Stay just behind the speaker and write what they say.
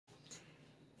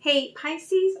Hey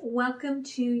Pisces, welcome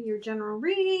to your general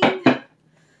reading.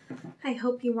 I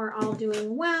hope you are all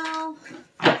doing well.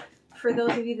 For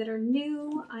those of you that are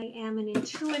new, I am an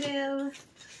intuitive.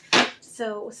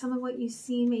 So some of what you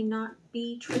see may not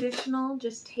be traditional.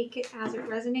 Just take it as it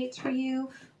resonates for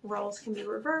you. Roles can be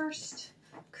reversed.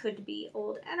 Could be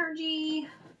old energy.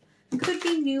 Could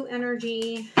be new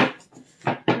energy.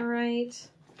 All right.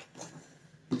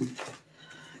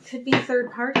 Could be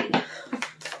third party.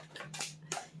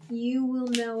 You will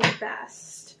know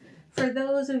best. For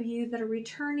those of you that are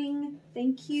returning,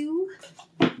 thank you.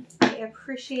 I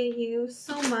appreciate you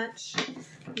so much.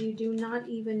 You do not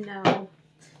even know.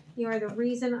 You are the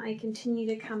reason I continue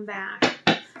to come back.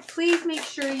 Please make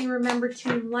sure you remember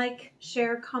to like,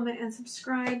 share, comment, and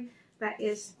subscribe. That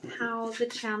is how the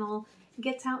channel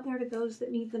gets out there to those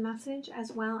that need the message,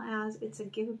 as well as it's a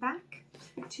give back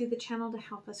to the channel to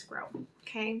help us grow.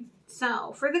 Okay,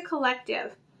 so for the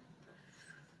collective,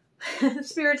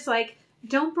 Spirit's like,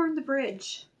 don't burn the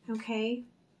bridge, okay?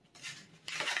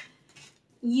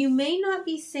 You may not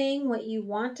be saying what you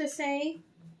want to say,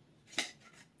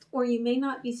 or you may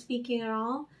not be speaking at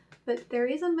all, but there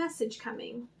is a message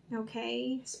coming,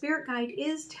 okay? Spirit guide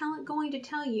is going to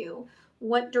tell you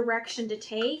what direction to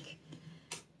take.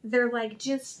 They're like,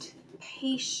 just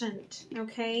patient,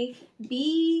 okay?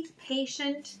 Be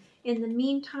patient. In the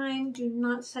meantime, do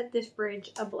not set this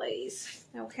bridge ablaze,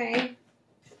 okay?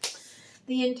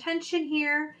 The intention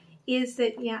here is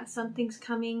that, yeah, something's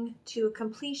coming to a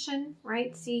completion,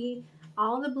 right? See,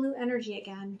 all the blue energy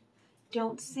again.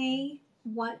 Don't say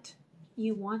what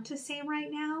you want to say right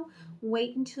now.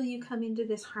 Wait until you come into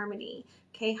this harmony,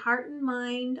 okay? Heart and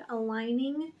mind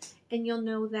aligning, and you'll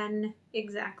know then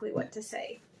exactly what to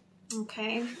say,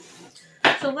 okay?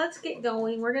 So let's get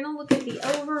going. We're going to look at the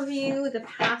overview, the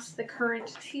past, the current,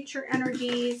 future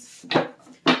energies,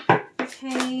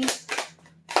 okay?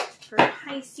 For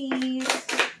Pisces.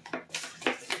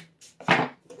 All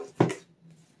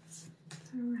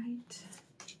right.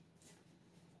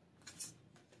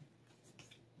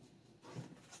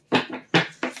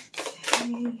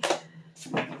 Okay.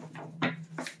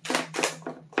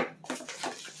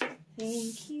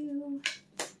 Thank you.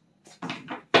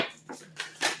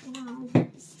 Wow.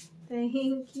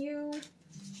 Thank you.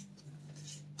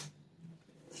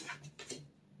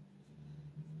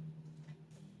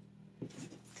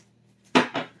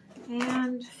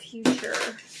 And future.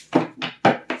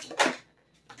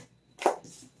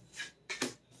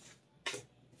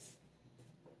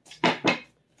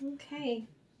 Okay.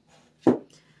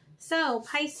 So,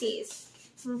 Pisces,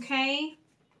 okay?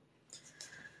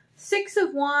 6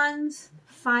 of Wands,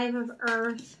 5 of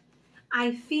Earth.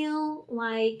 I feel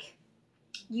like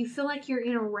you feel like you're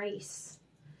in a race,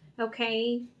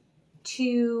 okay?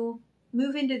 To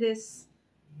move into this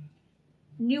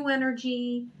new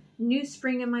energy, new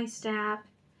spring in my step,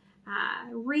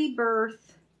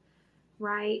 rebirth,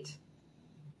 right?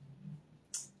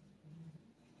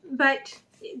 But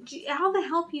all the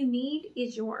help you need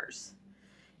is yours,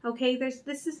 okay?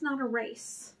 This is not a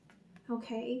race,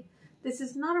 okay? This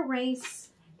is not a race,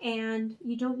 and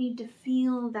you don't need to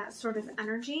feel that sort of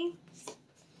energy.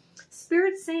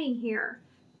 Spirit's saying here,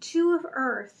 2 of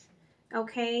Earth,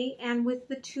 okay? And with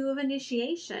the 2 of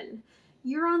Initiation,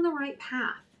 you're on the right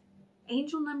path.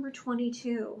 Angel number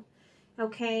 22,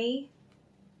 okay?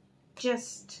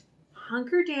 Just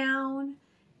hunker down,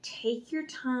 take your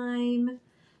time,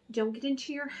 don't get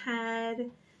into your head,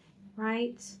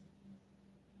 right?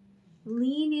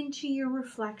 Lean into your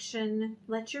reflection,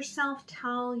 let yourself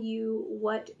tell you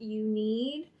what you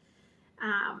need.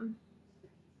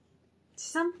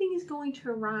 Something is going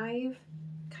to arrive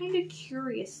kind of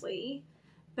curiously,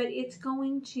 but it's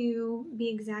going to be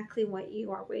exactly what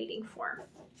you are waiting for.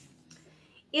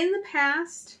 In the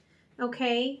past,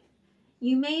 okay,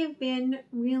 you may have been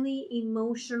really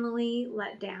emotionally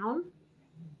let down.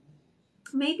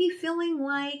 Maybe feeling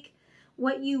like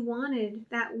what you wanted,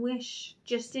 that wish,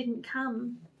 just didn't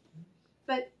come.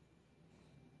 But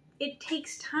it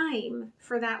takes time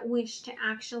for that wish to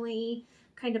actually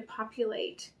kind of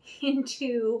populate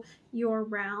into your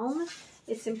realm.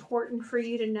 It's important for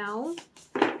you to know.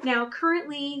 Now,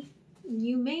 currently,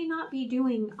 you may not be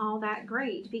doing all that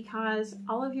great because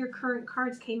all of your current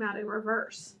cards came out in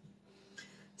reverse.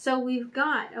 So we've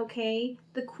got, okay,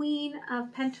 the Queen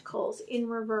of Pentacles in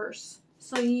reverse.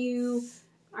 So you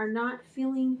are not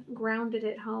feeling grounded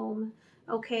at home,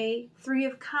 okay? 3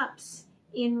 of Cups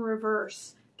in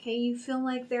reverse. Okay, you feel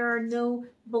like there are no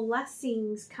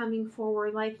blessings coming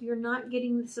forward, like you're not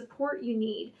getting the support you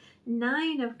need.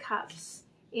 9 of Cups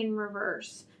in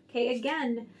reverse. Okay,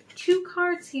 again, 2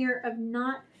 cards here of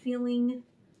not feeling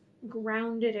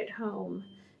grounded at home.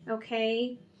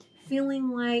 okay? Feeling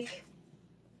like,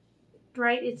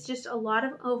 right, it's just a lot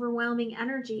of overwhelming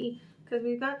energy because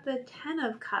we've got the 10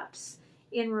 of Cups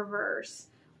in reverse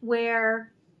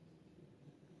where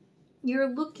you're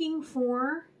looking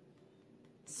for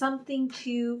something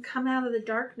to come out of the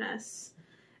darkness.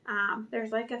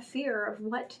 There's like a fear of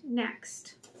what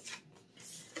next.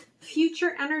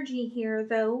 Future energy here,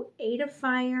 though, 8 of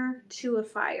Fire, 2 of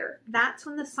Fire. That's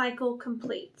when the cycle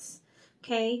completes,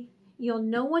 okay? You'll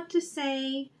know what to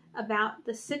say about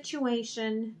the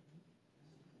situation,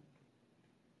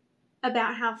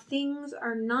 about how things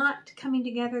are not coming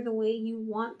together the way you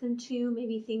want them to.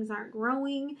 Maybe things aren't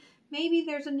growing. Maybe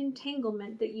there's an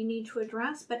entanglement that you need to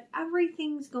address, but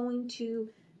everything's going to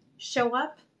show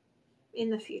up in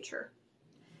the future.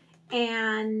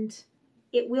 And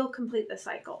it will complete the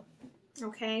cycle.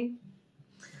 Okay?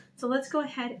 So let's go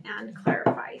ahead and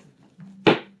clarify.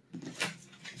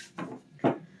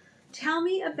 Tell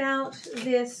me about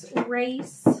this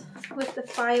race with the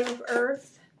 5 of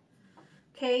Earth.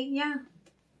 Okay, yeah.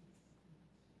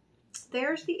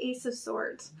 There's the Ace of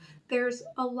Swords. There's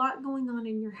a lot going on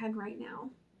in your head right now.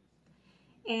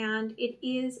 And it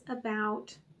is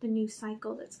about the new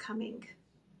cycle that's coming.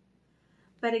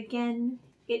 But again,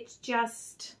 it's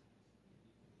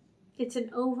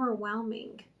an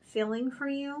overwhelming feeling for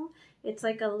you. It's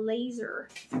like a laser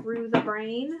through the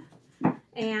brain.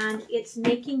 And it's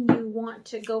making you want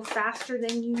to go faster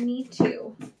than you need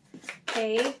to.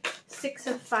 Okay, 6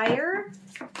 of Fire.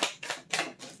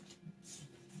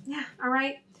 Yeah, all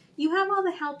right. You have all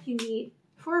the help you need.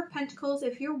 4 of Pentacles,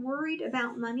 if you're worried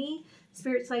about money,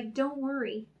 Spirit's like, don't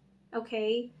worry,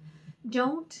 okay?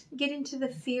 Don't get into the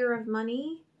fear of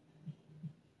money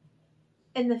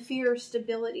and the fear of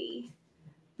stability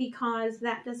because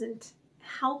that doesn't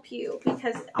help you.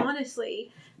 Because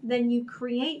honestly, then you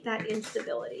create that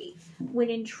instability. When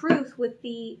in truth, with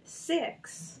the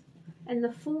 6 and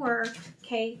the 4,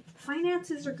 okay,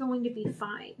 finances are going to be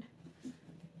fine.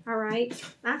 All right,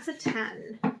 that's a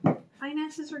 10.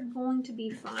 Finances are going to be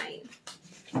fine.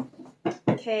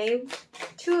 Okay,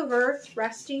 2 of Earth,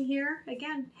 resting here.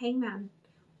 Again, Hangman.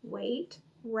 Wait,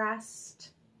 rest.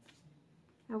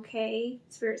 Okay,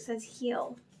 Spirit says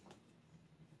heal.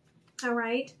 All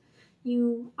right,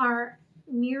 you are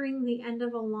nearing the end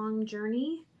of a long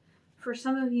journey. For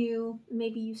some of you,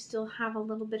 maybe you still have a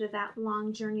little bit of that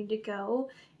long journey to go,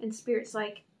 and Spirit's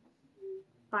like,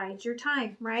 bide your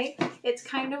time, right? It's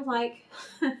kind of like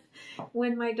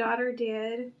when my daughter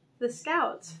did the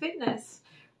Scouts fitness,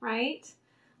 right?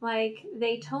 Like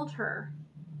they told her,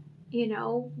 you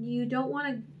know, you don't want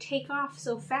to take off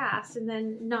so fast and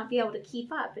then not be able to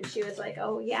keep up. And she was like,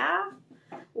 oh yeah,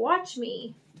 watch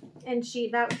me. And she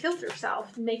about killed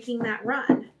herself making that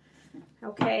run.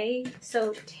 Okay,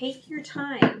 so take your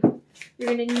time.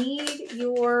 You're going to need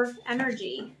your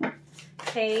energy.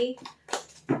 Okay.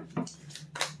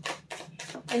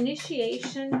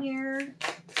 Initiation here.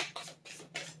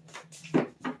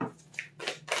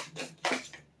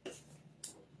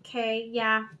 Okay,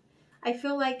 yeah. I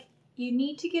feel like you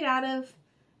need to get out of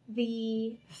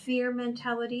the fear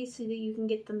mentality so that you can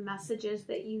get the messages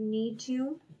that you need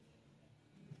to.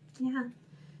 Yeah.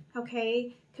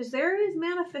 Okay, because there is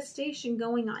manifestation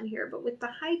going on here, but with the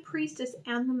High Priestess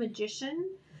and the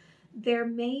Magician, there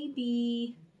may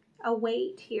be a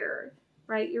wait here,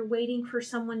 right? You're waiting for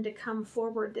someone to come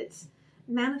forward that's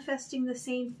manifesting the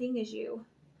same thing as you.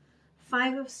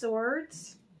 5 of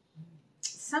Swords.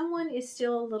 Someone is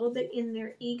still a little bit in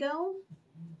their ego,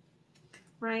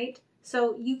 right?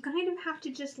 So you kind of have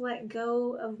to just let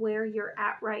go of where you're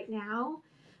at right now.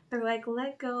 They're like,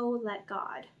 let go, let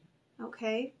God.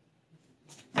 Okay?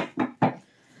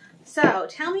 So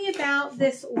tell me about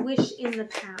this wish in the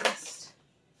past.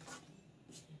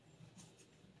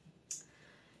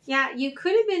 Yeah, you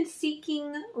could have been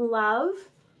seeking love,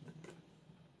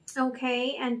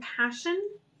 okay, and passion.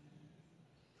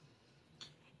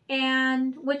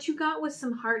 And what you got was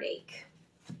some heartache.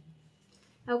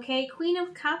 Okay, Queen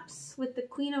of Cups with the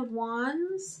Queen of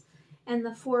Wands and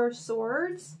the 4 of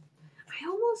Swords. I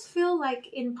almost feel like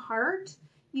in part,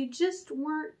 you just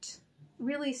weren't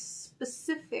really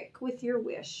specific with your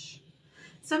wish.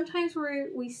 Sometimes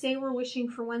we say we're wishing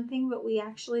for one thing, but we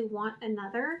actually want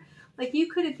another. Like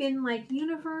you could have been like,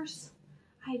 universe,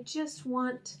 I just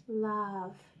want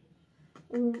love.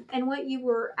 And what you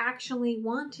were actually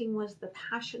wanting was the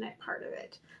passionate part of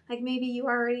it. Like maybe you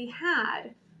already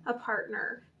had a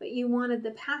partner, but you wanted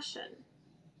the passion.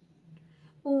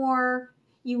 Or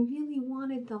you really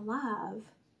wanted the love,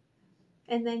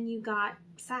 and then you got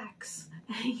sex,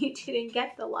 and you didn't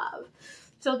get the love.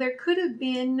 So there could have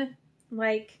been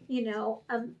like, you know,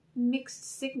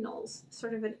 mixed signals,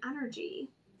 sort of an energy.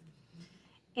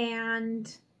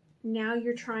 And now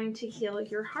you're trying to heal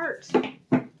your heart.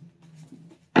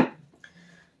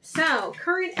 So,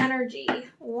 current energy.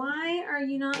 Why are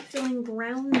you not feeling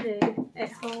grounded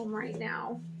at home right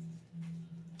now?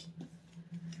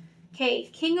 Okay,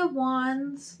 King of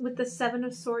Wands with the Seven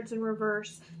of Swords in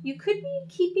reverse. You could be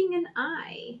keeping an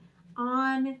eye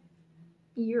on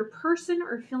your person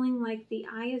or feeling like the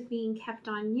eye is being kept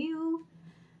on you,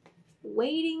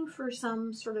 waiting for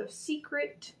some sort of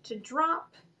secret to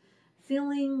drop,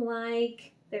 feeling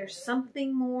like there's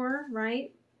something more,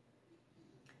 right?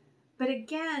 But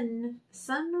again,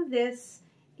 some of this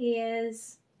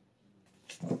is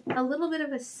a little bit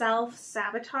of a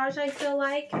self-sabotage, I feel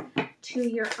like, to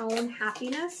your own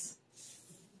happiness.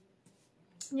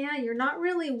 Yeah, you're not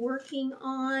really working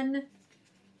on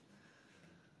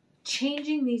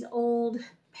changing these old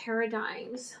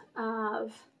paradigms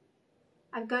of,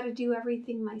 I've got to do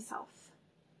everything myself.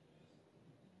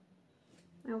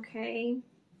 Okay.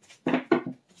 They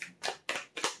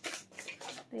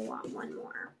want one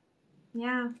more.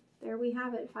 Yeah, there we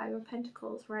have it. Five of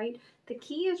Pentacles, right? The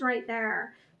key is right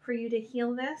there for you to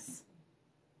heal this.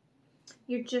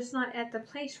 You're just not at the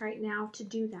place right now to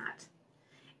do that.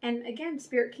 And again,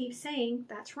 Spirit keeps saying,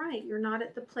 that's right. You're not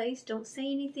at the place. Don't say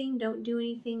anything. Don't do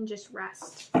anything. Just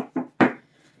rest.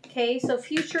 Okay, so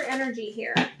future energy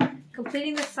here.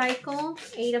 Completing the cycle.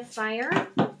 Eight of Fire.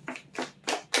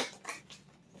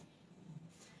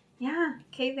 Yeah,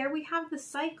 okay, there we have the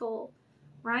cycle,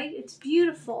 right? It's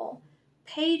beautiful.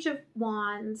 Page of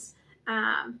Wands.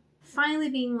 Finally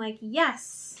being like,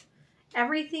 yes,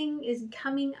 everything is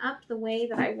coming up the way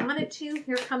that I want it to.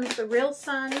 Here comes the real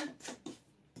sun.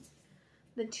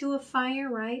 The Two of Fire,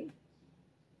 right?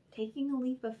 Taking a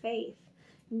leap of faith.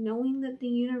 Knowing that the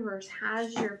universe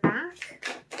has your back.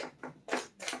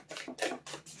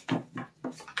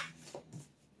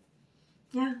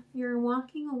 Yeah, you're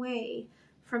walking away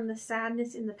from the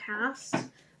sadness in the past.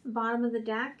 Bottom of the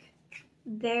deck.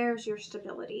 There's your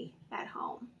stability at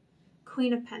home.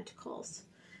 Queen of Pentacles.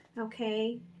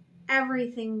 Okay?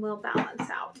 Everything will balance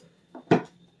out.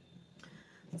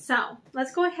 So,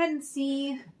 let's go ahead and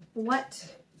see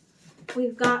what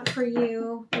we've got for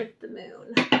you with the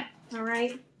moon.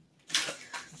 Alright?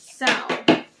 So,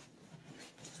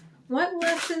 what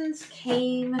lessons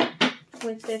came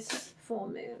with this full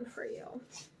moon for you?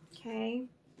 Okay?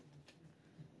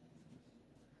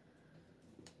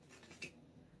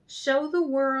 Show the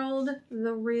world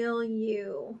the real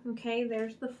you. Okay,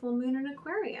 there's the full moon in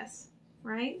Aquarius,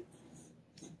 right?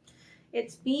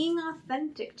 It's being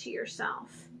authentic to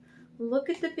yourself. Look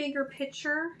at the bigger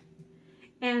picture,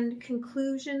 and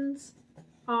conclusions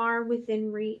are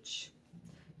within reach.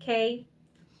 Okay,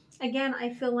 again,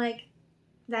 I feel like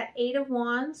that Eight of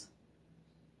Wands.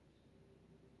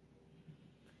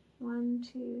 1,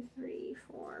 2, 3,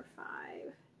 4, 5,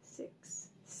 6,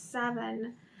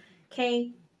 7.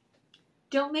 Okay.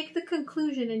 Don't make the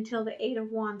conclusion until the Eight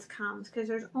of Wands comes, because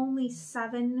there's only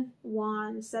 7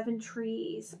 wands, 7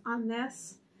 trees on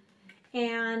this.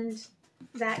 And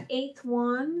that 8th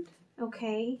wand,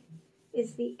 okay,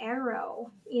 is the arrow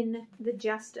in the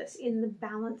justice, in the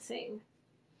balancing.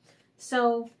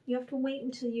 So you have to wait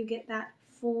until you get that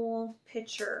full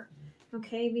picture,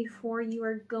 okay, before you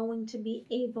are going to be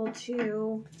able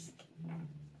to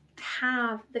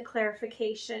have the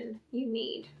clarification you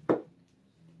need.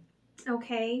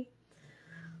 Okay,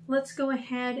 let's go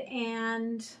ahead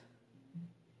and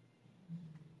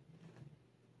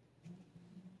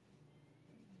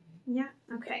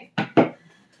okay.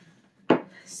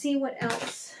 See what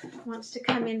else wants to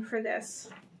come in for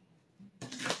this.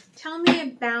 Tell me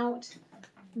about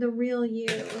the real you,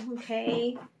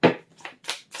 okay?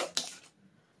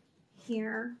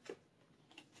 Here.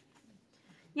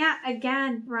 Yeah,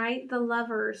 again, right? The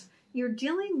Lovers. You're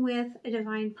dealing with a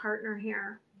divine partner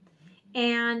here.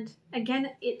 And again,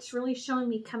 it's really showing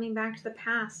me coming back to the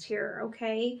past here,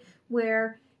 okay?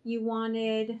 Where you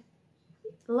wanted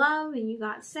love and you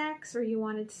got sex, or you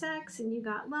wanted sex and you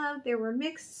got love. There were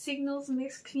mixed signals,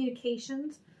 mixed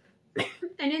communications.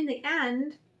 And in the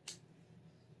end,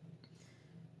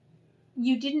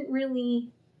 you didn't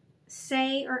really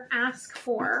say or ask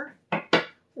for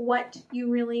what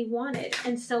you really wanted.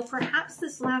 And so perhaps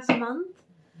this last month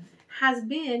has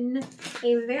been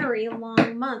a very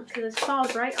long month, because this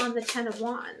falls right on the 10 of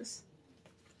Wands.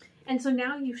 And so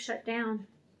now you've shut down.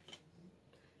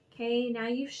 Okay, now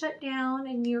you've shut down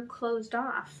and you're closed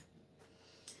off.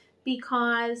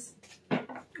 Because,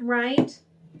 right,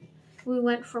 we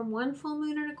went from one full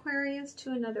moon in Aquarius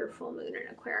to another full moon in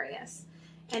Aquarius.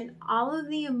 And all of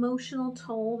the emotional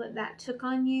toll that that took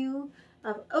on you,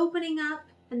 of opening up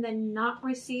and then not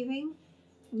receiving,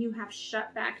 you have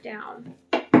shut back down.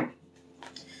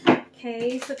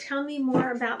 Okay, so tell me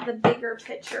more about the bigger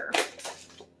picture.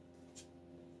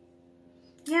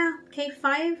 Yeah, okay,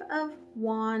 5 of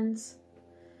Wands.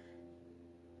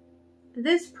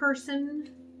 This person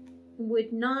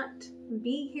would not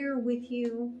be here with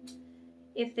you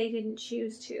if they didn't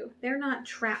choose to. They're not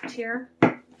trapped here.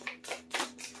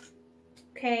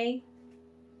 Okay.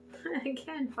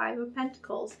 Again, 5 of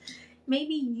Pentacles.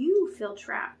 Maybe you feel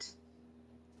trapped.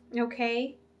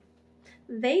 Okay.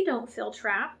 They don't feel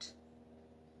trapped.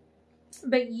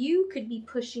 But you could be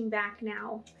pushing back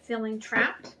now, feeling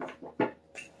trapped.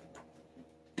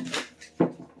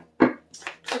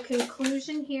 The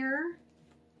conclusion here,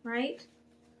 right?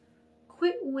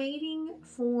 Quit waiting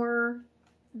for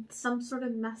some sort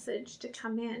of message to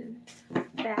come in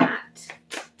that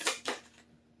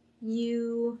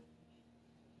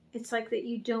it's like that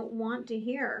you don't want to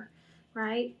hear,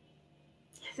 right?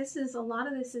 A lot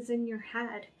of this is in your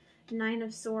head. 9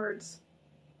 of Swords.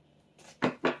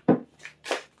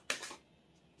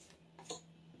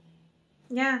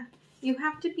 Yeah, you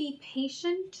have to be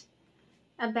patient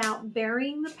about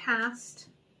burying the past,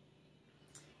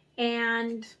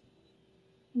 and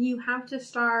you have to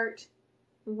start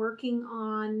working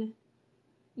on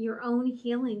your own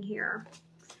healing here,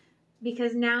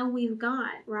 because now we've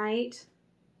got, right,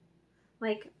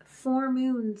 like 4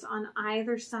 moons on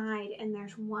either side, and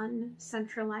there's 1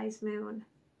 centralized moon.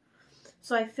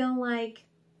 So I feel like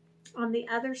on the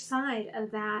other side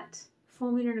of that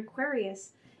full moon in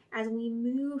Aquarius, as we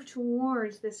move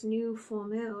towards this new full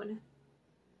moon,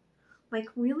 like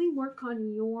really work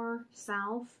on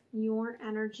yourself, your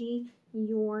energy,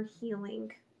 your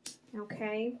healing.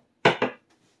 Okay?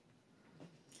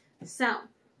 So,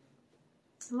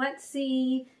 let's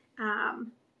see. No.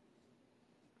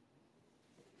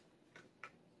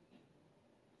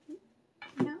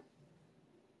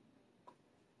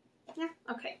 Yeah,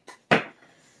 okay.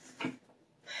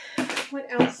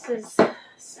 What else does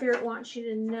Spirit want you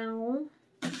to know,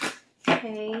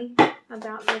 okay,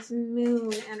 about this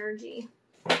moon energy?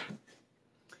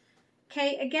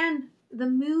 Okay, again, the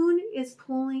moon is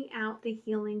pulling out the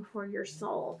healing for your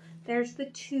soul. There's the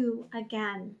 2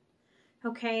 again,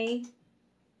 okay?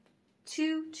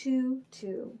 2, 2,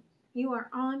 2. You are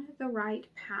on the right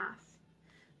path,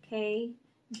 okay?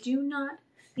 Do not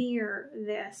fear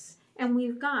this. And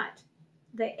we've got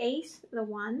the Ace, the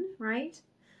 1, right?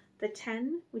 The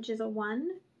 10, which is a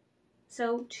 1.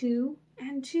 So 2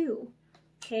 and 2.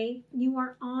 Okay, you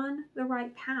are on the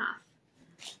right path.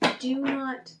 Do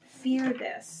not fear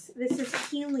this. This is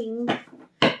healing.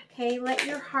 Okay, let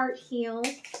your heart heal.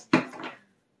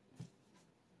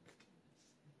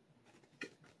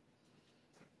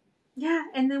 Yeah,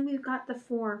 and then we've got the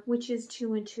 4, which is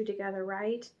 2 and 2 together,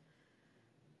 right?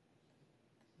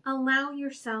 Allow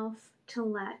yourself to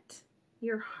let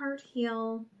your heart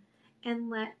heal, and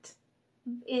let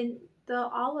in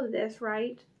all of this,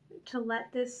 right, to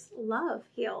let this love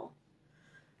heal.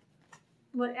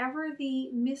 Whatever the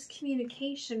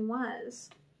miscommunication was,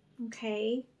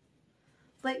 okay,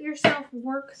 let yourself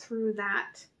work through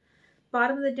that.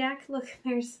 Bottom of the deck, look,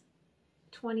 there's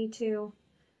 22.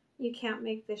 You can't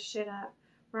make this shit up,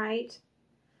 right?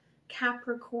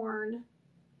 Capricorn,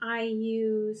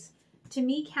 to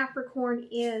me, Capricorn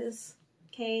is,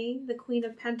 okay, the Queen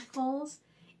of Pentacles.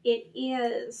 It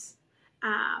is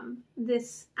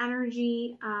this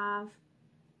energy of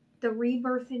the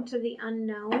rebirth into the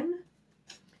unknown.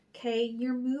 Okay,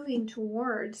 you're moving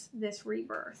towards this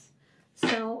rebirth.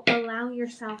 So allow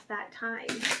yourself that time.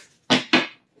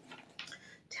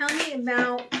 Tell me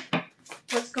about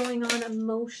what's going on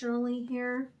emotionally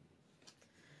here.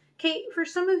 Okay, for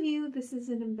some of you, this is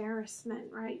an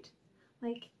embarrassment, right?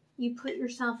 Like, you put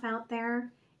yourself out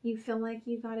there. You feel like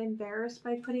you got embarrassed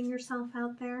by putting yourself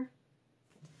out there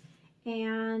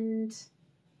and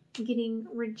getting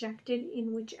rejected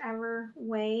in whichever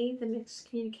way the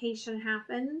miscommunication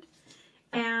happened.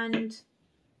 And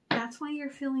that's why you're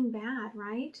feeling bad,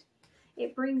 right?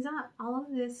 It brings up all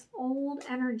of this old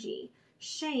energy,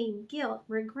 shame, guilt,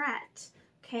 regret,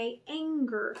 okay,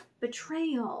 anger,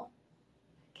 betrayal.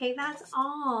 Okay, that's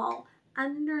all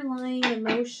underlying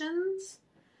emotions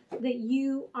that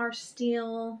you are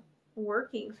still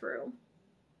working through.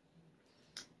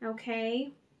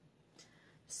 Okay,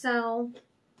 so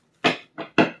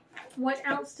what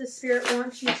else does Spirit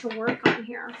want you to work on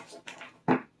here?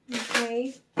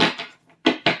 Okay.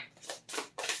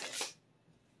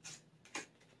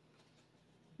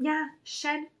 Yeah,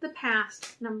 shed the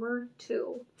past, number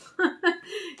 2.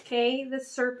 Okay, the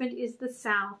serpent is the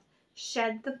south.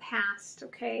 Shed the past,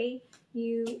 okay?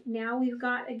 Now we've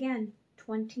got, again,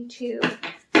 22.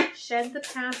 Shed the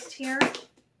past here.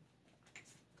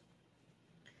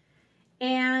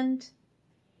 And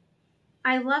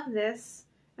I love this.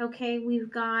 Okay, we've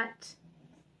got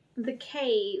the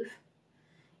cave.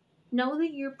 Know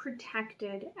that you're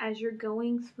protected as you're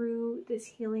going through this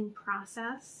healing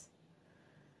process.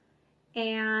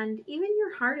 And even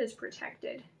your heart is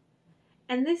protected.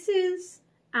 And this is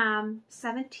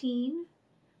 17,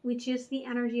 which is the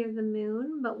energy of the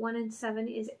moon, but 1 and 7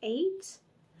 is 8.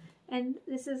 And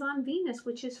this is on Venus,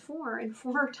 which is 4, and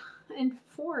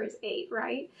 4 is 8,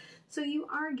 right? So you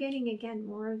are getting, again,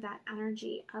 more of that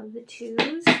energy of the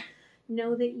 2s.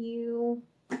 Know that you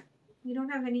don't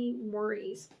have any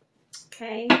worries,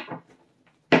 okay?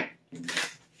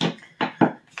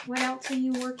 What else are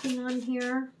you working on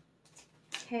here?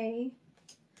 Okay.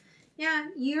 Yeah,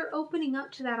 you're opening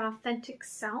up to that authentic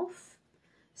self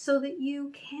so that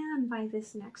you can, by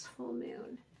this next full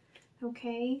moon,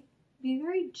 okay? Be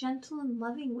very gentle and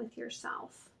loving with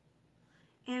yourself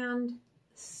and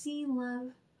see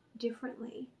love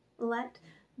differently. Let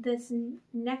this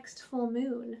next full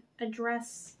moon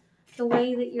address the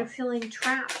way that you're feeling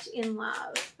trapped in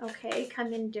love, okay?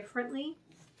 Come in differently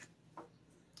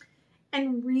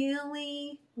and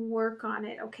really work on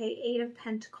it, okay? 8 of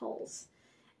Pentacles.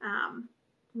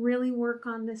 Really work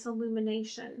on this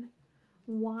illumination.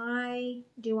 Why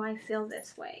do I feel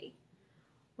this way?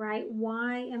 Right?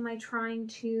 Why am I trying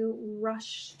to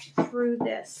rush through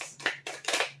this?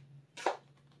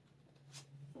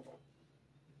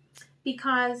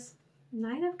 Because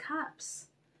Knight of Cups,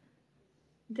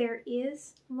 there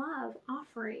is love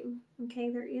offering.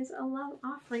 Okay, there is a love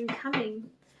offering coming.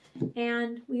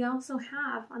 And we also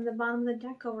have on the bottom of the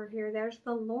deck over here, there's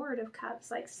the Lord of Cups.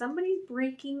 Like somebody's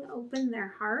breaking open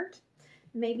their heart.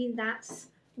 Maybe that's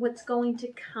what's going to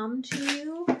come to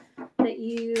you that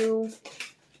you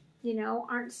know,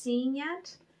 aren't seeing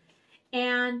yet.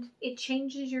 And it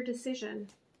changes your decision.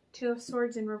 2 of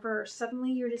Swords in reverse.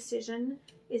 Suddenly your decision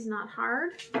is not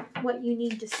hard. What you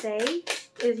need to say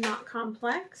is not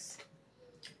complex.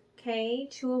 Okay,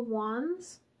 2 of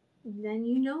Wands. Then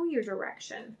you know your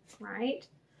direction, right?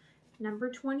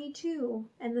 Number 22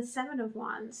 and the 7 of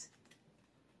Wands.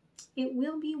 It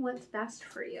will be what's best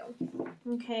for you,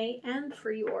 okay? And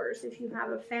for yours if you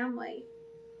have a family,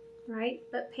 right?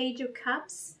 But Page of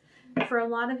Cups, for a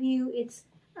lot of you, it's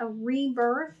a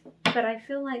rebirth, but I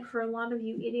feel like for a lot of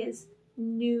you, it is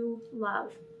new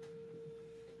love,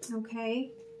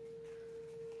 okay?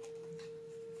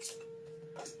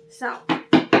 So,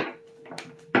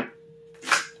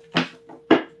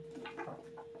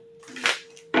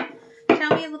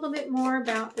 tell me a little bit more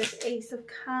about this Ace of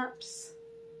Cups.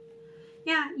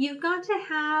 Yeah, you've got to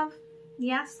have,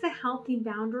 yes, the healthy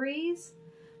boundaries,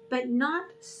 but not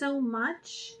so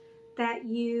much that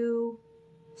you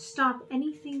stop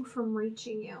anything from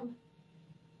reaching you.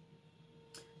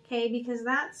 Okay, because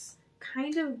that's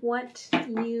kind of what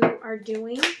you are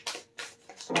doing.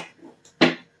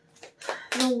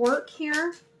 The work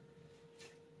here,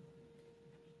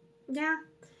 yeah,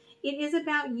 it is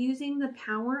about using the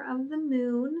power of the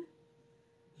moon,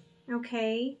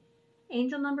 okay?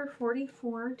 Angel number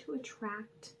 44, to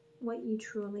attract what you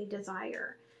truly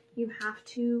desire. You have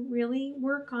to really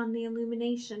work on the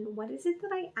illumination. What is it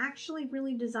that I actually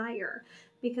really desire?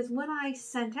 Because what I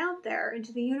sent out there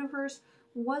into the universe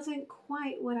wasn't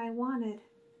quite what I wanted.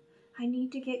 I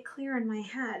need to get clear in my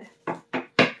head.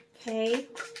 Okay?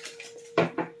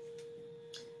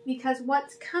 Because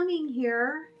what's coming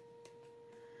here,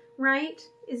 right,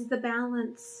 is the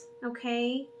balance.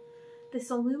 Okay? This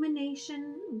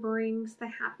illumination brings the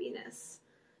happiness.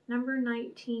 Number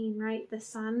 19, right? The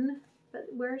sun. But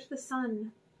where's the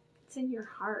sun? It's in your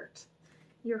heart.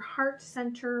 Your heart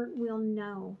center will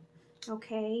know.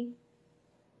 Okay?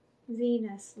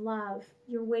 Venus, love.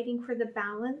 You're waiting for the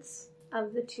balance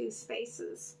of the 2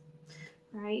 spaces.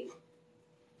 Right?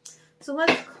 So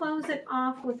let's close it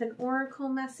off with an oracle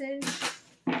message.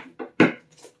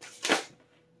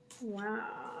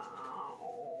 Wow.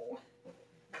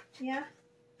 Yeah?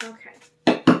 Okay.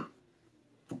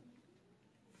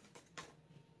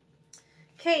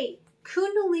 Okay,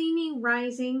 Kundalini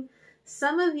rising.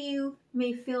 Some of you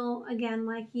may feel, again,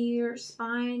 like your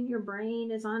spine, your brain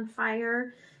is on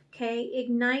fire. Okay,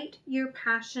 ignite your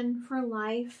passion for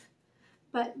life,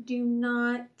 but do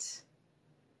not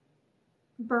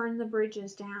burn the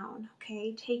bridges down.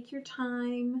 Okay, take your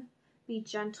time. Be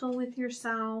gentle with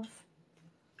yourself.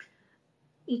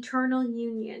 Eternal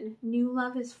union. New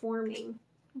love is forming.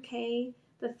 Okay,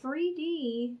 the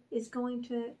 3D is going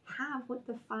to have what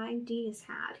the 5D has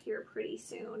had here pretty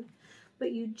soon.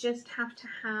 but you just have to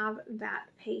have that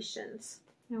patience,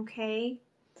 okay?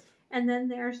 And then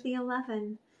there's the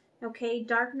 11, okay?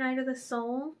 Dark night of the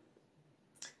soul.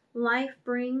 Life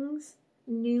brings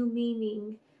new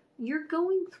meaning. You're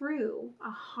going through a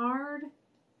hard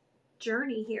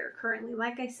journey here currently.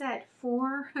 Like I said,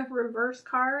 4 reverse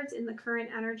cards in the current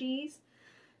energies.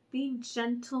 Be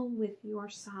gentle with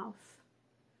yourself,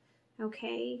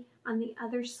 okay? On the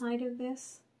other side of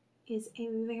this is a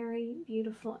very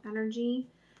beautiful energy,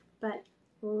 but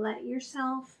let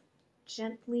yourself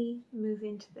gently move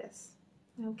into this,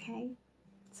 okay?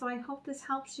 So I hope this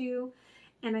helps you,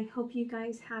 and I hope you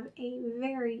guys have a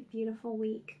very beautiful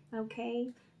week, okay?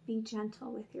 Be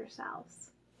gentle with yourselves.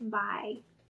 Bye.